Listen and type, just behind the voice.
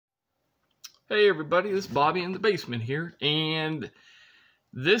Hey everybody, this is Bobby in the basement here, and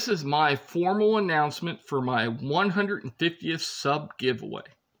this is my formal announcement for my 150th sub giveaway.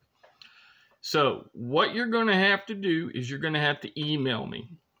 So what you're going to have to do is you're going to have to email me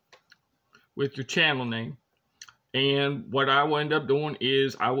with your channel name, and what I will end up doing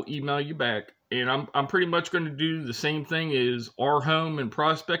is I will email you back, and I'm pretty much going to do the same thing as Our Home and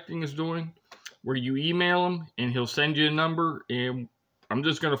Prospecting is doing, where you email him and he'll send you a number, and I'm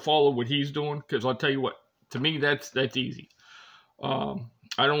just going to follow what he's doing, because I'll tell you what, to me, that's easy. I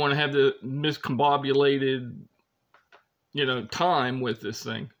don't want to have the miscombobulated, time with this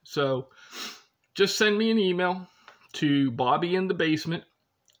thing. So just send me an email to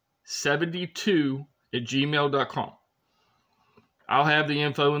bobbyinthebasement72@gmail.com. I'll have the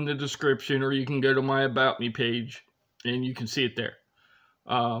info in the description, or you can go to my About Me page and you can see it there.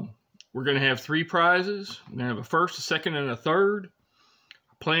 We're going to have 3 prizes. We're going to have a first, a second, and a third.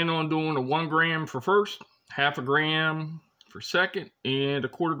 Plan on doing a 1 gram for first, half a gram for second, and a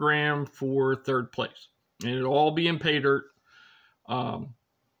 1/4 gram for third place. And it'll all be in pay dirt.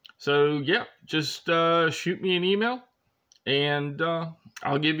 So yeah, just shoot me an email, and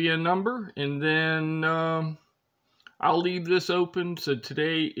I'll give you a number, and then I'll leave this open. So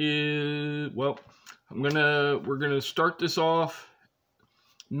today is, well, we're gonna start this off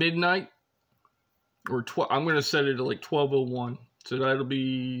midnight, or I'm gonna set it to like 12:01. So that'll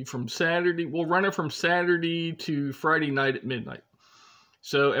be from Saturday. We'll run it from Saturday to Friday night at midnight.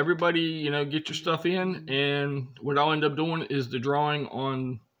 So everybody, get your stuff in. And what I'll end up doing is the drawing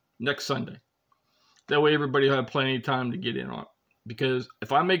on next Sunday. That way everybody will have plenty of time to get in on it. Because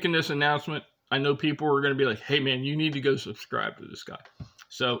if I'm making this announcement, I know people are going to be like, hey man, you need to go subscribe to this guy.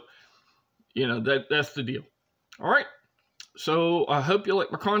 So, that's the deal. All right. So I hope you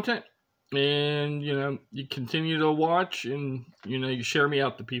like my content. And, you continue to watch, and, you share me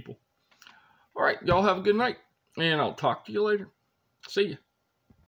out to people. All right, y'all have a good night, and I'll talk to you later. See ya.